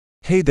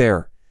Hey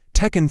there,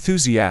 tech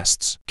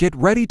enthusiasts, get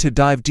ready to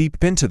dive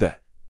deep into the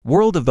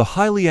world of the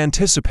highly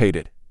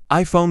anticipated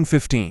iPhone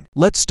 15.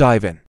 Let's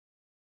dive in.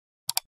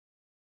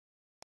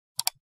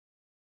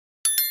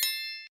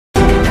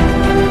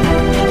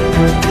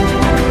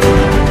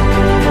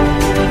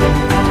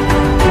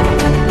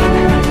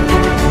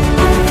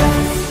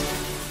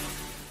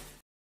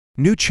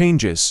 New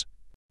changes.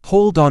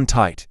 Hold on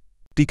tight,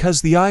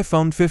 because the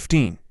iPhone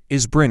 15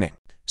 is bringing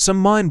some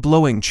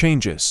mind-blowing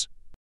changes.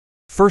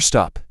 First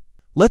up,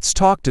 let's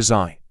talk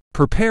design.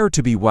 Prepare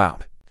to be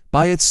wowed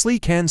by its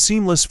sleek and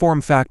seamless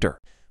form factor.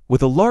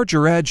 With a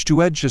larger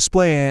edge-to-edge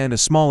display and a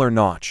smaller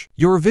notch,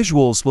 your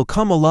visuals will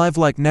come alive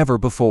like never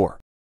before.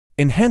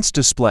 Enhanced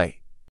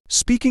display.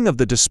 Speaking of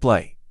the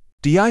display,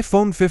 the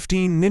iPhone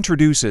 15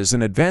 introduces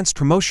an advanced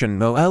promotion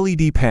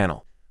OLED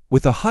panel.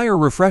 With a higher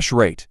refresh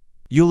rate,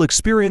 you'll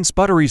experience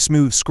buttery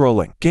smooth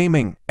scrolling,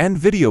 gaming, and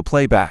video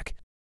playback.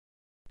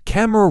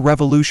 Camera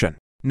revolution.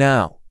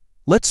 Now,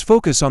 let's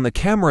focus on the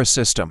camera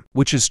system,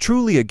 which is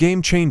truly a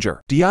game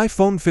changer. The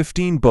iPhone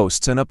 15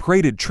 boasts an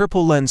upgraded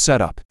triple lens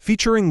setup,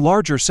 featuring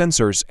larger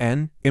sensors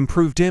and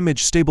improved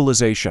image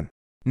stabilization.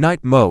 Night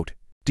mode.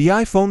 The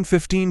iPhone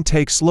 15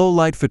 takes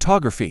low-light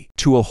photography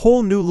to a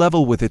whole new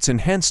level with its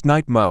enhanced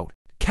night mode.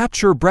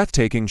 Capture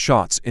breathtaking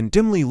shots in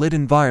dimly lit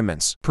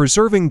environments,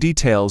 preserving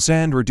details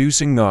and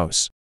reducing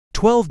noise.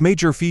 12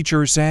 major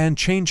features and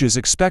changes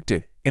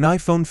expected in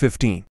iPhone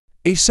 15.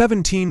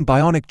 A17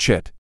 Bionic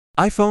chip.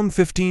 iPhone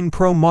 15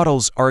 Pro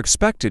models are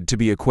expected to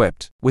be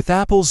equipped with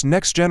Apple's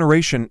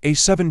next-generation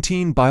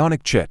A17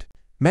 Bionic chip,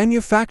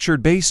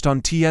 manufactured based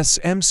on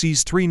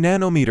TSMC's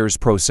 3nm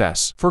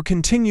process for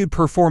continued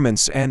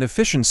performance and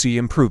efficiency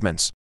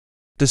improvements.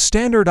 The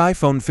standard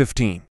iPhone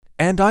 15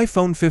 and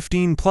iPhone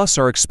 15 Plus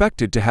are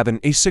expected to have an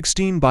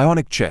A16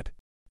 Bionic chip.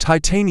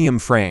 Titanium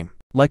frame.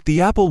 Like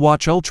the Apple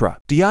Watch Ultra,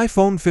 the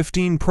iPhone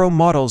 15 Pro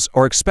models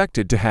are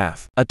expected to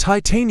have a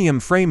titanium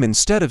frame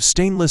instead of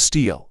stainless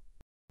steel.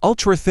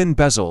 Ultra-thin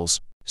bezels.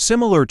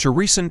 Similar to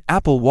recent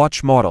Apple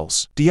Watch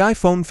models, the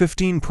iPhone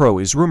 15 Pro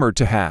is rumored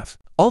to have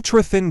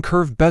ultra-thin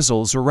curved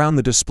bezels around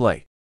the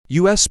display.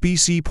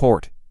 USB-C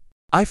port.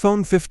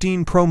 iPhone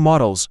 15 Pro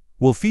models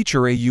will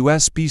feature a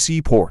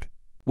USB-C port,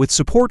 with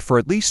support for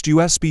at least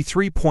USB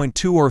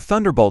 3.2 or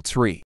Thunderbolt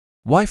 3.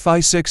 Wi-Fi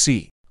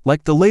 6E.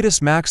 Like the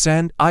latest Macs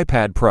and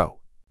iPad Pro,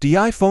 the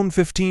iPhone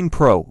 15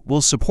 Pro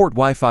will support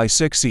Wi-Fi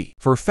 6E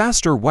for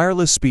faster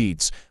wireless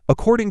speeds,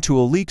 according to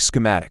a leaked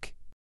schematic.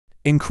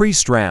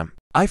 Increased RAM.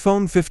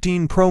 iPhone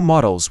 15 Pro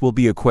models will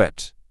be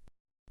equipped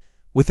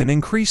with an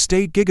increased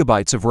 8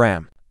 GB of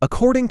RAM,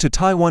 according to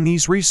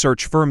Taiwanese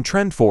research firm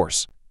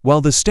TrendForce,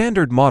 while the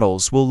standard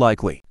models will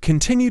likely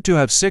continue to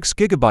have 6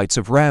 GB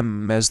of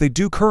RAM as they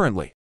do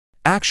currently.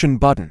 Action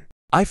button.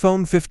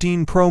 iPhone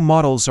 15 Pro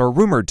models are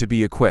rumored to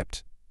be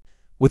equipped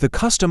with a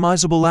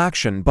customizable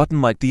action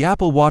button like the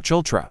Apple Watch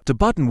Ultra. The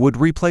button would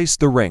replace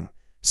the ring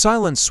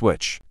silence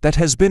switch that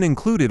has been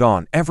included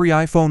on every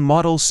iPhone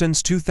model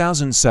since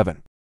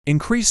 2007.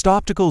 Increased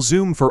optical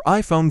zoom for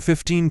iPhone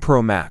 15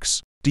 Pro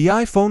Max. The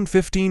iPhone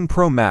 15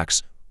 Pro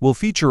Max will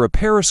feature a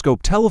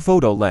periscope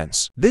telephoto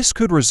lens. This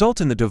could result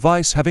in the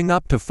device having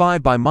up to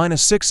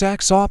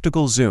 5x-6x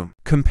optical zoom,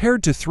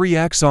 compared to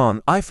 3x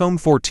on iPhone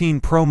 14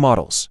 Pro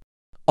models.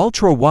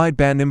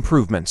 Ultra-wideband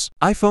improvements.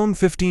 iPhone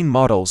 15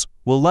 models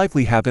will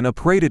likely have an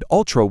upgraded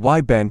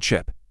ultra-wideband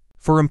chip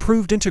for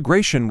improved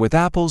integration with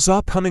Apple's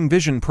upcoming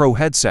Vision Pro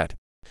headset.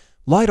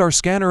 LiDAR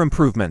scanner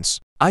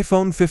improvements.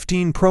 iPhone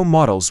 15 Pro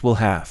models will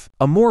have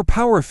a more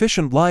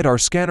power-efficient LiDAR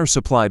scanner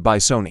supplied by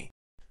Sony.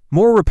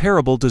 More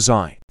repairable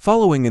design.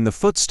 Following in the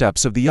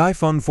footsteps of the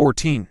iPhone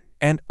 14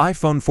 and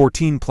iPhone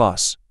 14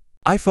 Plus,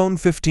 iPhone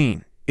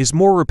 15 is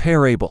more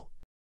repairable.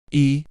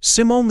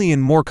 SIM only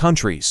in more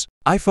countries.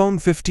 iPhone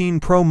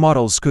 15 Pro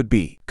models could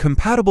be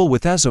compatible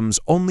with eSIMs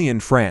only in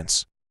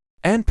France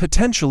and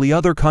potentially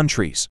other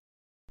countries.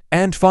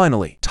 And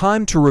finally,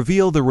 time to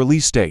reveal the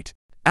release date.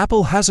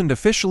 Apple hasn't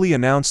officially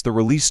announced the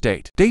release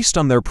date. Based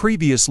on their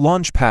previous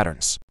launch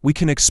patterns, we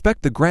can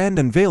expect the grand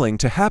unveiling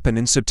to happen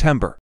in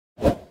September.